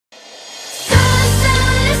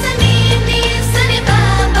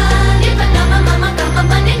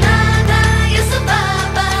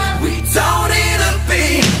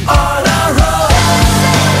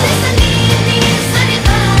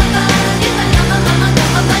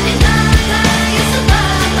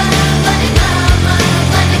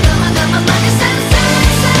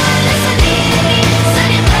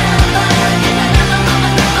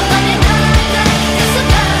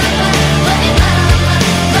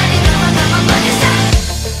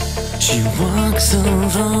She walks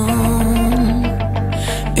alone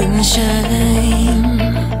in shame,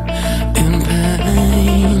 in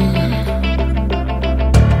pain.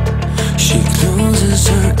 She closes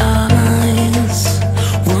her eyes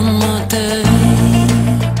one more day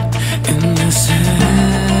in this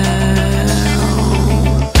hell.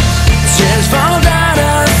 Tears fall down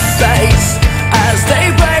her face as they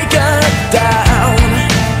break her down.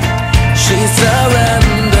 She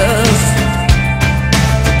surrenders.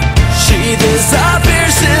 She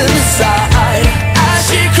disappears inside as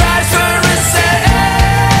she cries for a savior.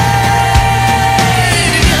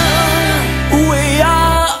 We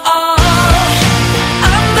are all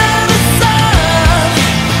under the sun,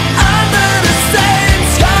 under the same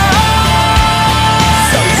sky.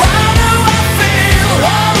 So why do I feel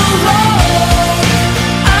all alone?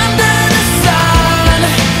 Under the sun,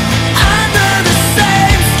 under the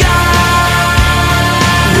same sky.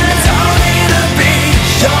 We don't need to be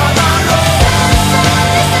sure.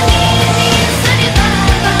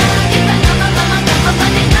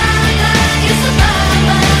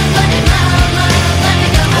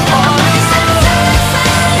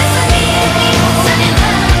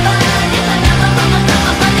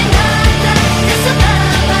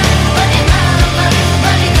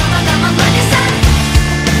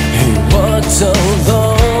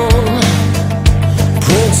 Alone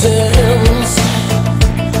pretends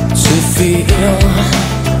to feel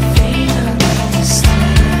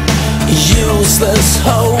useless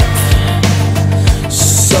hope,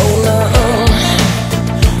 so numb,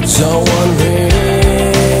 so unreal.